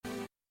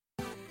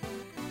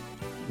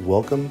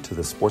Welcome to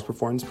the Sports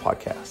Performance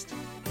Podcast.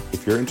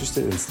 If you're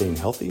interested in staying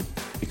healthy,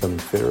 becoming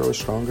fitter or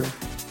stronger,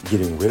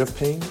 getting rid of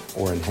pain,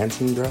 or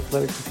enhancing your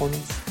athletic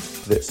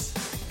performance, this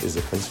is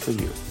the place for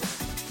you.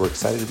 We're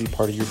excited to be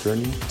part of your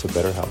journey to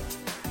better health.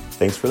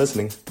 Thanks for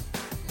listening.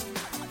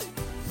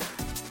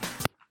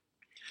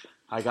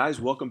 Hi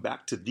guys, welcome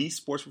back to the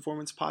Sports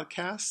Performance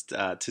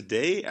Podcast.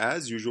 Today,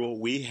 as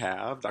usual, we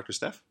have Dr.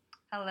 Steph.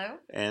 Hello.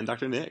 And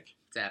Dr. Nick.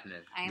 What's happening?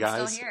 I am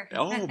guys, still here.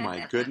 Oh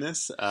my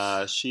goodness.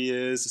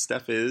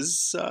 Steph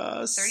is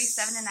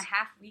 37 and a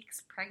half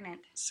weeks pregnant.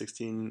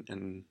 16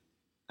 and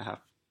a half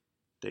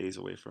days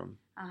away from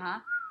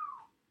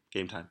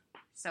game time.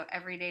 So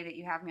every day that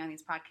you have me on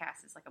these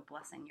podcasts is like a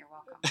blessing. You're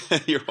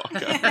welcome. You're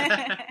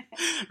welcome.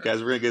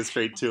 Guys, we're going to get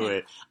straight to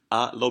it.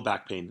 Low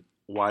back pain.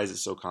 Why is it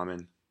so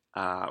common?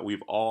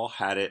 We've all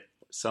had it,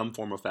 some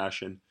form of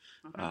fashion.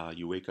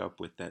 You wake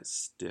up with that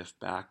stiff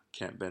back,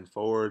 can't bend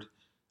forward.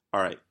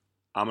 All right.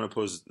 I'm going to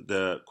pose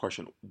the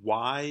question,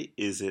 why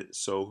is it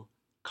so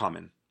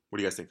common? What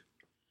do you guys think?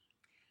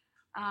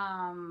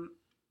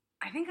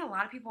 I think a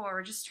lot of people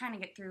are just trying to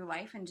get through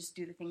life and just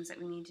do the things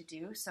that we need to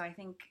do. So I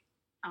think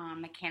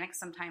mechanics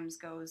sometimes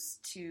goes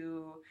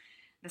to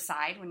the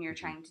side when you're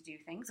trying to do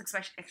things,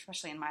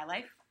 especially in my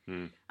life.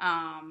 You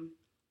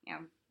know,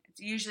 it's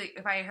usually,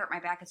 if I hurt my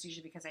back, it's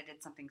usually because I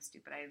did something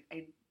stupid.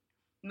 I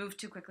moved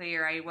too quickly,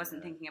 or I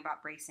wasn't thinking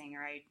about bracing,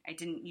 or I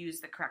didn't use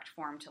the correct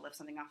form to lift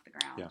something off the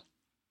ground. Yeah.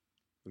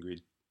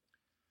 Agreed.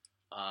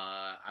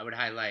 I would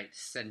highlight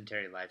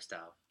sedentary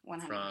lifestyle.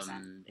 100%.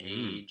 From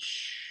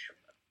age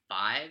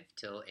 5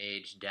 till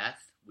age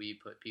death, we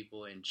put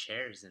people in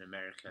chairs in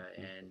America,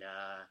 and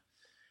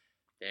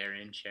they're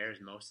in chairs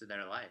most of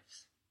their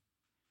lives.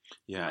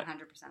 Yeah,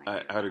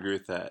 100%. I would agree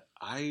with that.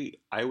 I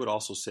would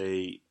also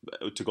say,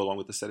 to go along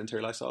with the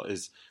sedentary lifestyle,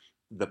 is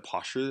the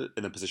posture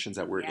and the positions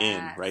that we're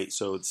in, right?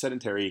 So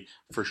sedentary,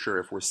 for sure,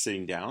 if we're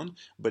sitting down,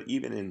 but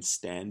even in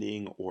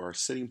standing or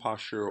sitting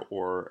posture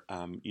or,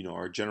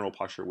 our general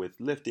posture with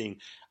lifting,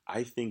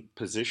 I think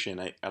position,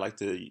 I like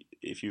to,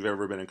 if you've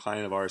ever been a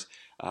client of ours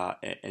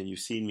and you've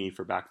seen me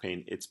for back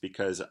pain, it's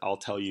because I'll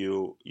tell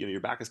you,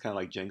 your back is kind of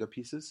like Jenga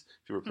pieces.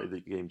 If you ever played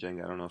the game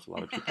Jenga, I don't know if a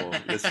lot of people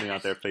listening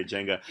out there play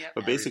Jenga,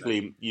 but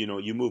basically,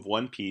 you move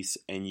one piece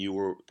and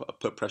you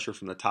put pressure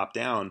from the top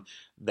down,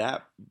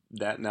 that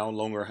no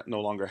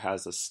longer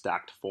has a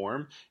stacked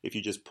form. If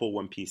you just pull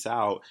one piece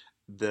out,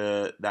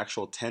 the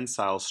actual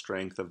tensile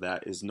strength of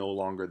that is no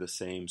longer the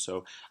same.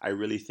 So I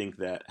really think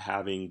that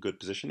having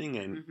good positioning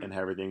and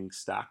have everything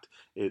stacked,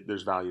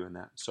 there's value in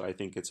that. So I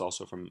think it's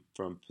also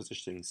from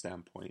positioning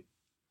standpoint.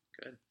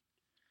 Good.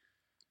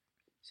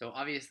 So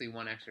obviously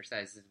one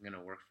exercise isn't going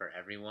to work for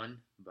everyone,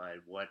 but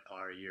what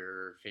are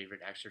your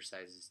favorite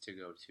exercises to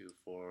go to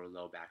for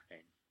low back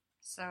pain?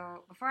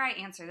 So before I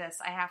answer this,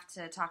 I have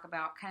to talk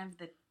about kind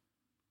of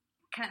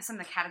some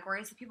of the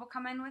categories that people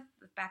come in with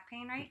back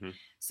pain, right?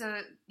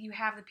 So you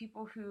have the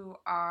people who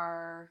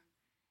are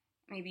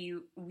maybe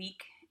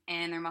weak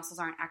and their muscles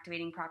aren't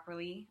activating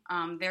properly.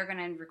 They're going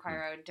to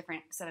require a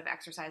different set of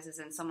exercises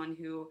than someone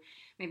who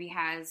maybe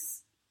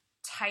has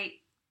tight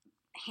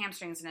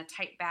hamstrings and a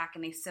tight back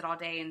and they sit all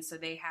day, and so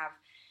they have,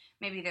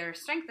 maybe their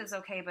strength is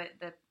okay, but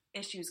the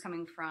issue is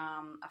coming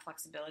from a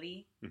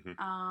flexibility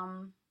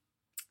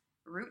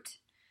root.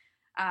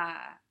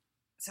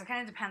 So it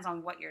kind of depends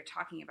on what you're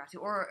talking about, too,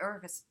 or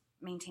if it's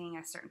maintaining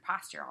a certain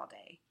posture all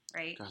day,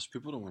 right? Gosh,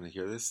 people don't want to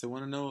hear this. They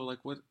want to know, like,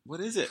 what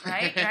is it?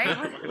 Right?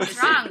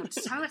 What's wrong?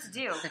 Just tell me what to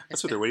do.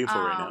 That's what they're waiting for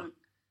right now.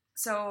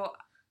 So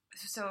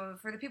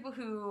for the people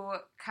who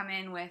come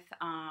in with,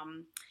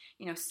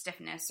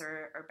 stiffness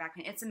or back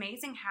pain, it's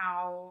amazing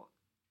how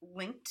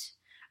linked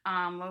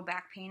low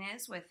back pain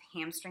is with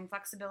hamstring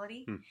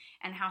flexibility,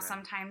 and how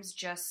sometimes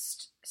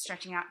just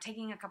stretching out,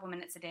 taking a couple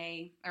minutes a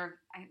day, or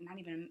not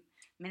even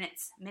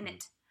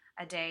minute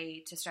a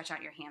day to stretch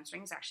out your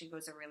hamstrings actually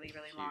goes a really,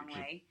 really long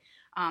way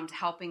to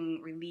helping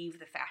relieve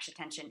the fascia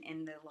tension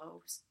in the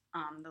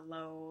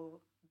low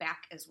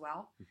back as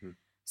well.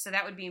 So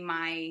that would be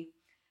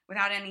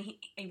without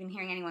even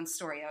hearing anyone's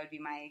story, that would be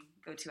my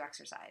go-to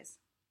exercise.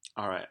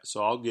 All right,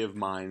 so I'll give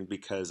mine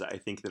because I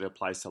think that it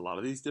applies to a lot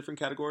of these different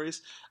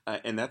categories,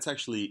 and that's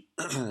actually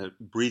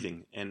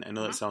breathing. And I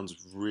know that sounds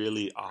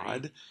really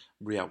odd.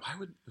 Yeah, why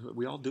would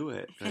we all do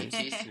it? Right?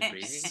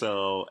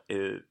 So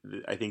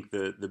I think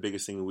the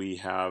biggest thing we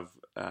have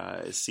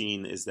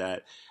seen is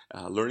that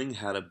learning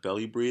how to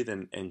belly breathe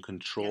and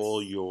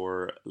control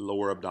your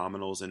lower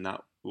abdominals and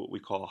not what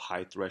we call a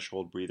high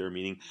threshold breather,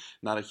 meaning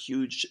not a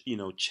huge,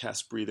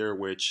 chest breather,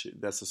 which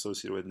that's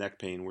associated with neck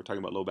pain. We're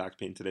talking about low back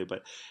pain today,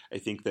 but I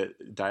think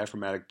that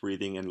diaphragmatic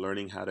breathing and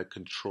learning how to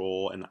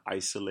control and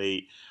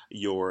isolate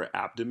your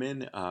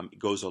abdomen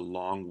goes a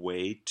long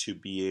way to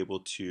be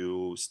able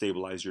to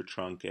stabilize your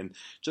trunk. And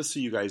just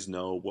so you guys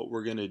know, what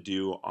we're going to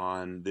do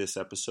on this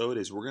episode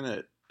is we're going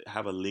to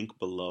have a link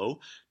below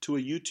to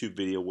a YouTube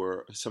video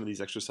where some of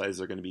these exercises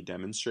are going to be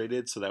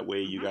demonstrated, so that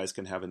way you guys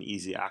can have an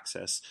easy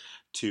access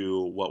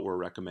to what we're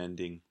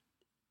recommending.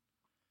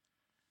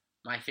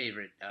 My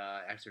favorite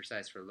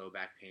exercise for low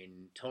back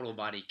pain, total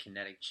body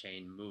kinetic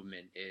chain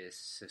movement,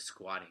 is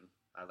squatting.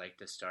 I like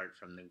to start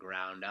from the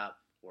ground up,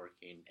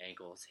 working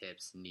ankles,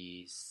 hips,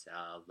 knees,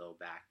 low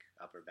back,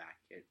 upper back.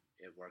 It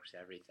works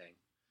everything.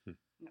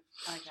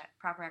 I like that.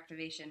 Proper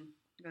activation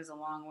goes a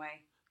long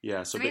way.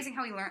 Yeah, it's amazing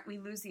how we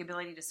lose the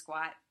ability to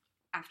squat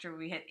after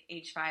we hit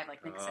age 5,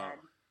 like Nick said.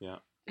 Yeah.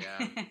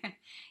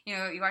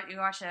 You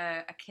watch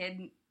a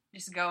kid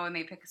just go and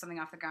they pick something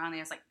off the ground. They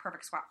have like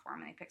perfect squat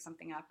form, and they pick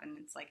something up, and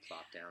it's like,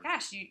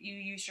 gosh, you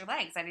used your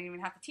legs. I didn't even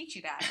have to teach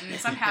you that. And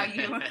somehow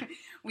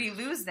we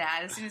lose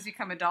that as soon as we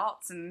become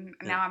adults. And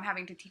now I'm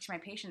having to teach my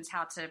patients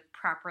how to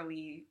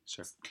properly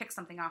pick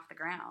something off the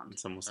ground.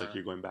 It's almost like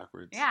you're going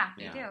backwards. Yeah,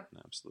 you do.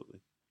 Absolutely.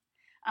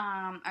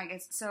 I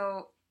guess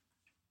so.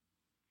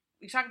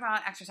 We've talked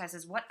about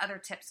exercises. What other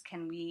tips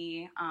can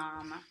we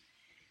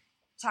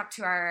talk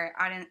to our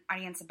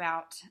audience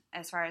about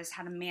as far as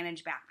how to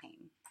manage back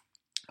pain?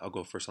 I'll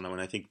go first on that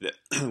one. I think that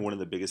one of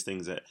the biggest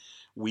things that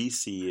we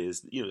see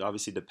is,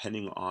 obviously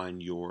depending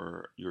on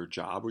your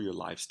job or your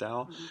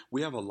lifestyle,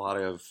 we have a lot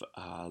of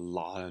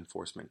law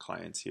enforcement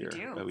clients here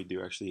that we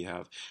do actually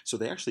have. So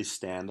they actually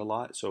stand a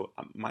lot. So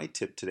my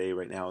tip today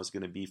right now is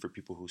going to be for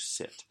people who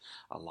sit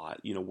a lot.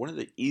 One of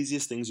the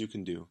easiest things you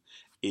can do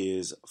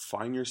is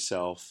find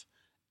yourself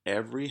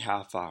every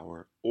half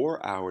hour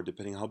or hour,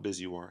 depending on how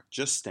busy you are,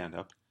 just stand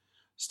up,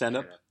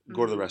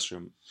 go to the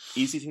restroom.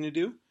 Easy thing to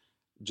do.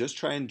 Just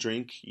try and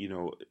drink,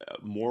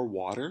 more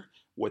water.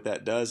 What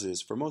that does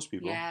is, for most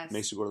people,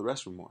 makes you go to the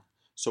restroom more.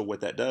 So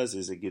what that does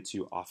is it gets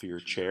you off of your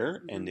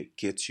chair and it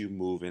gets you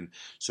moving.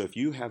 So if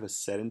you have a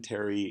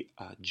sedentary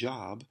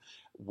job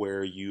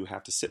where you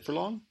have to sit for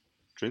long,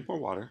 drink more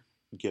water,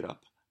 get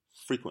up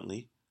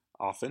frequently,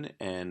 often,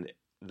 and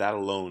that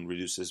alone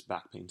reduces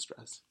back pain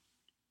stress.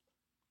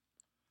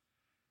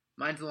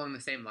 Mine's along the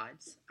same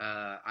lines.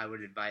 I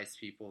would advise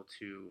people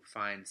to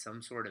find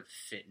some sort of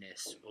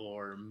fitness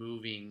or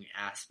moving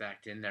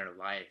aspect in their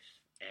life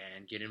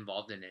and get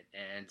involved in it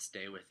and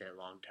stay with it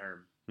long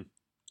term.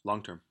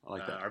 Long term, I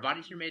like that. Our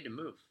bodies are made to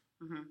move.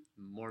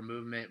 More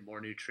movement,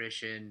 more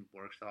nutrition,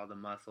 works all the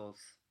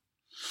muscles.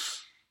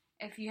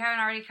 If you haven't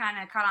already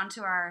kind of caught on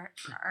to our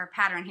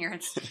pattern here,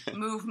 it's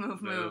move.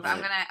 I'm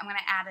gonna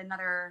add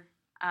another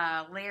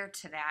layer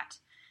to that.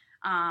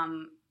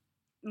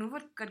 Move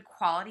with good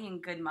quality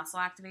and good muscle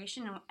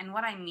activation. And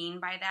what I mean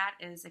by that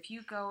is if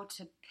you go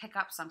to pick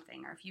up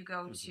something or if you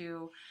go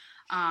to,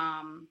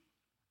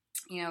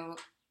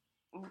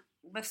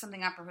 lift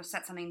something up or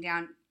set something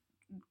down,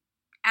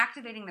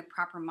 activating the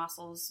proper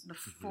muscles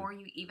before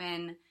you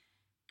even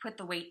put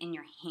the weight in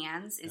your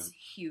hands is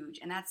huge.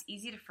 And that's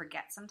easy to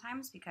forget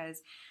sometimes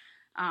because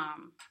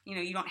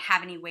you don't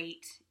have any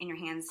weight in your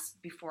hands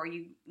before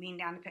you lean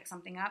down to pick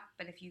something up.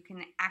 But if you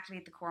can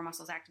activate the core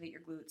muscles, activate your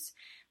glutes,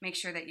 make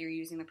sure that you're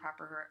using the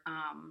proper,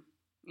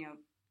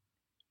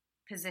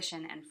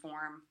 position and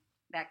form,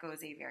 that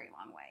goes a very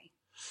long way.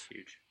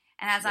 Huge.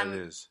 And as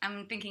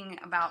I'm thinking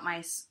about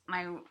my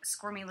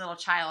squirmy little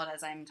child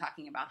as I'm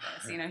talking about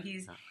this,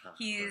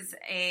 he's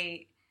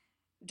a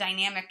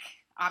dynamic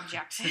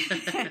object,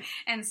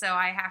 and so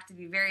I have to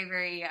be very,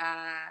 very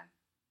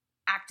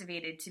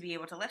activated to be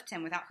able to lift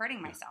him without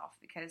hurting myself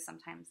because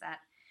sometimes that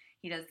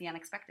he does the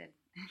unexpected.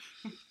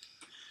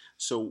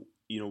 So,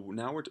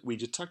 now we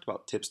just talked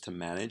about tips to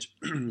manage,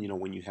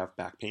 when you have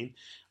back pain.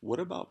 What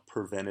about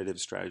preventative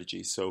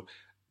strategies? So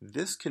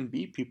this can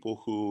be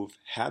people who've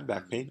had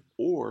back pain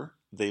or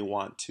they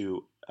want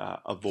to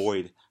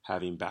avoid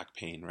having back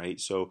pain, right?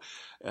 So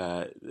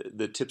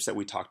the tips that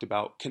we talked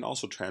about can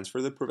also transfer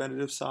to the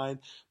preventative side.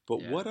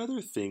 But what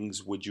other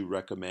things would you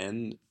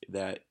recommend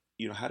that,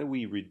 how do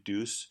we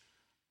reduce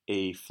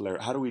a flare?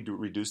 How do we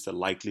reduce the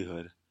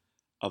likelihood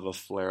of a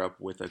flare-up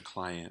with a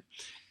client?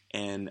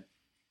 And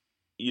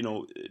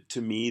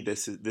to me,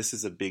 this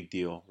is a big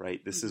deal,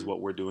 right? This is what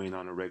we're doing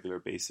on a regular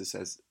basis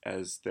as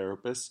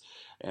therapists,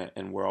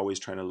 and we're always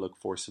trying to look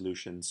for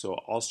solutions. So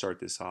I'll start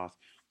this off.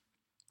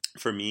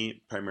 For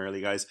me,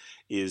 primarily, guys,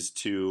 is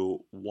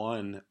to,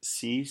 one,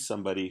 see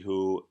somebody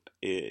who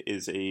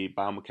is a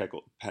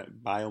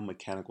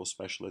biomechanical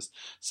specialist,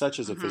 such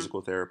as a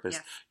physical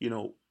therapist,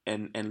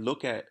 and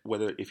look at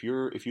whether if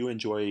you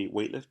enjoy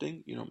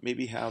weightlifting,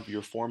 maybe have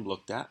your form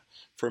looked at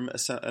from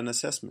an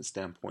assessment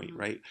standpoint,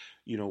 right?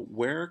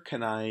 Where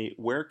can I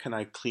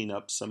clean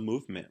up some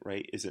movement,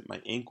 right? Is it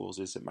my ankles?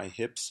 Is it my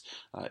hips?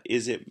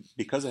 Is it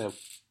because I have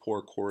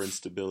poor core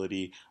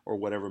instability or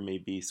whatever it may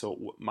be?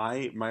 So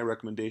my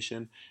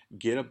recommendation,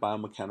 get a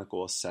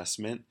biomechanical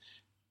assessment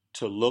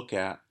to look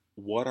at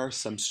what are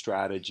some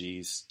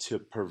strategies to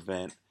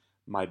prevent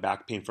my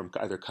back pain from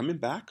either coming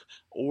back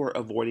or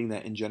avoiding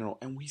that in general.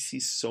 And we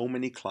see so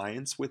many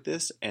clients with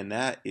this, and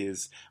that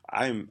is,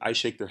 I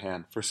shake their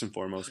hand first and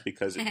foremost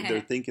because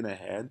they're thinking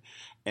ahead,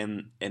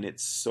 and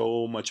it's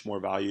so much more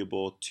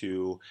valuable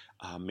to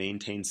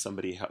maintain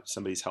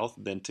somebody's health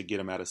than to get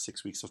them out of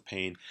 6 weeks of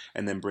pain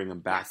and then bring them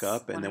back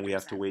up, and 100%. Then we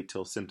have to wait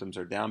till symptoms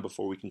are down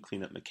before we can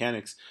clean up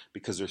mechanics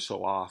because they're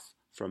so off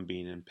from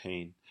being in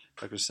pain.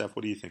 Dr. Steph,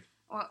 what do you think?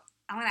 Well,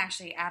 I'm going to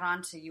actually add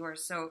on to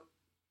yours. So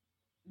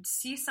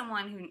see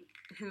someone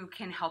who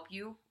can help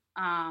you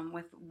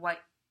with what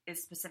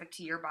is specific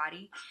to your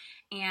body.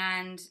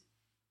 And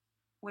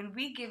when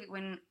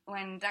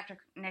Dr.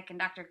 Nick and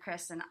Dr.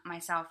 Chris and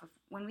myself,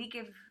 when we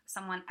give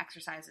someone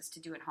exercises to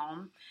do at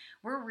home,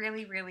 we're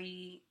really,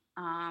 really,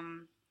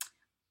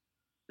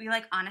 we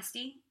like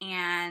honesty,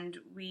 and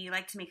we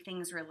like to make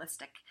things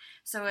realistic.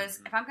 So if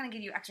I'm going to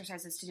give you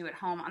exercises to do at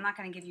home, I'm not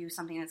going to give you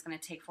something that's going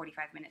to take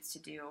 45 minutes to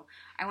do.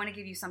 I want to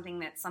give you something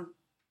that's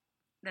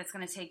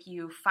going to take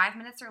you 5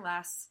 minutes or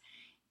less,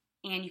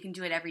 and you can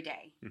do it every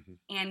day. Mm-hmm.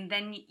 And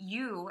then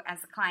you,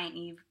 as the client,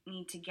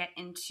 need to get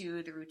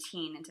into the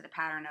routine, into the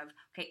pattern of,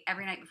 okay,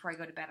 every night before I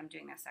go to bed, I'm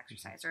doing this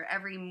exercise, or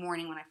every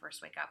morning when I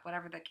first wake up,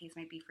 whatever the case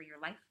might be for your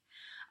life.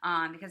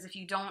 Because if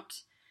you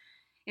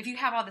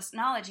have all this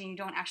knowledge and you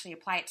don't actually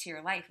apply it to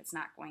your life, it's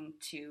not going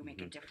to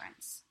make a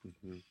difference.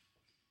 Mm-hmm.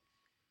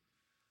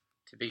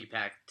 To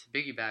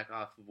piggyback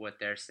off of what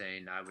they're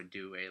saying, I would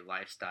do a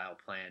lifestyle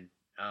plan.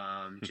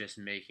 Just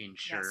making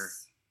sure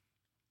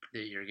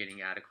that you're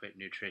getting adequate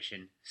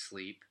nutrition,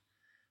 sleep,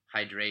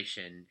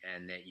 hydration,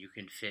 and that you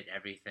can fit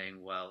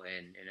everything well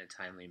in a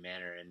timely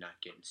manner and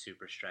not getting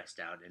super stressed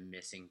out and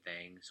missing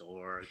things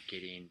or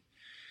getting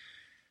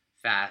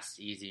fast,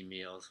 easy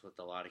meals with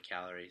a lot of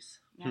calories.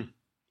 Yeah.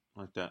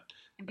 Like that.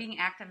 And being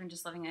active and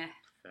just living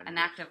an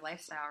active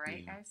lifestyle,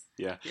 right, guys?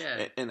 Yeah.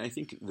 And I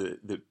think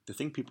the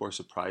thing people are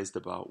surprised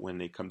about when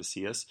they come to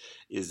see us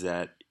is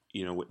that,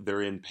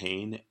 they're in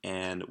pain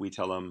and we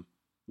tell them,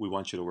 we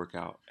want you to work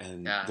out.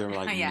 And they're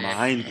like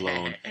mind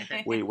blown.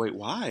 Wait,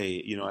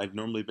 why? I've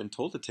normally been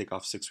told to take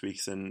off 6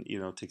 weeks and,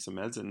 take some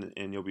meds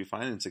and you'll be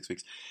fine in 6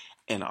 weeks.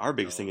 And our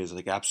biggest thing is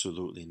like,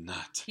 absolutely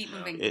not. Keep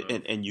moving.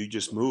 And you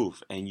just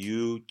move and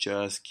you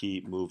just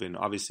keep moving,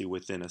 obviously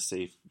within a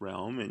safe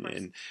realm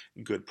and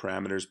good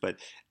parameters. But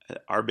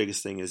our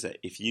biggest thing is that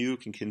if you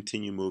can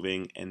continue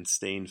moving and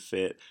staying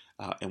fit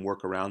and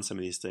work around some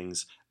of these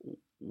things,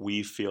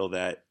 we feel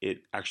that it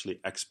actually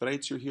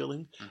expedites your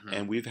healing. Mm-hmm.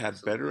 And we've had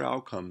better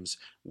outcomes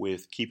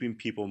with keeping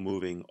people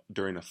moving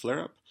during a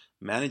flare-up,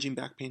 managing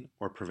back pain,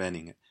 or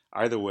preventing it.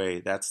 Either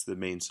way, that's the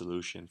main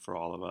solution for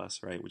all of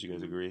us, right? Would you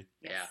guys agree?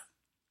 Yeah.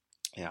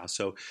 Yeah,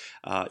 so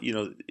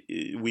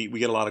we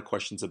get a lot of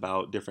questions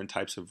about different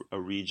types of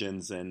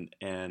regions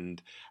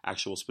and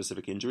actual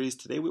specific injuries.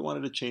 Today we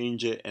wanted to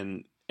change it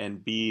and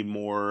be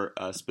more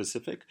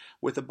specific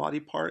with a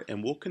body part,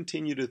 and we'll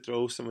continue to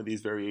throw some of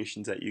these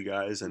variations at you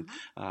guys, and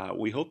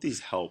we hope these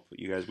help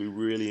you guys. We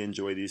really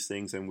enjoy these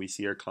things, and we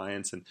see our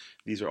clients, and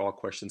these are all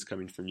questions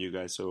coming from you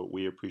guys, so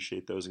we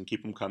appreciate those, and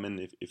keep them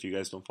coming. If you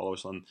guys don't follow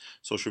us on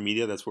social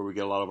media, that's where we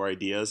get a lot of our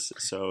ideas,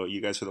 so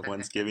you guys are the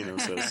ones giving them,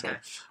 so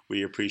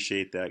we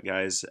appreciate that,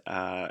 guys.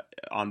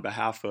 On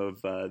behalf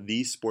of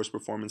the Sports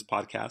Performance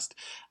Podcast,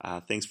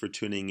 thanks for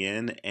tuning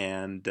in,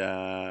 and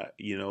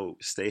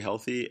stay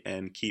healthy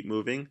and keep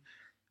moving.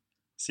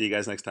 See you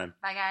guys next time.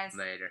 Bye, guys.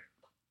 Later.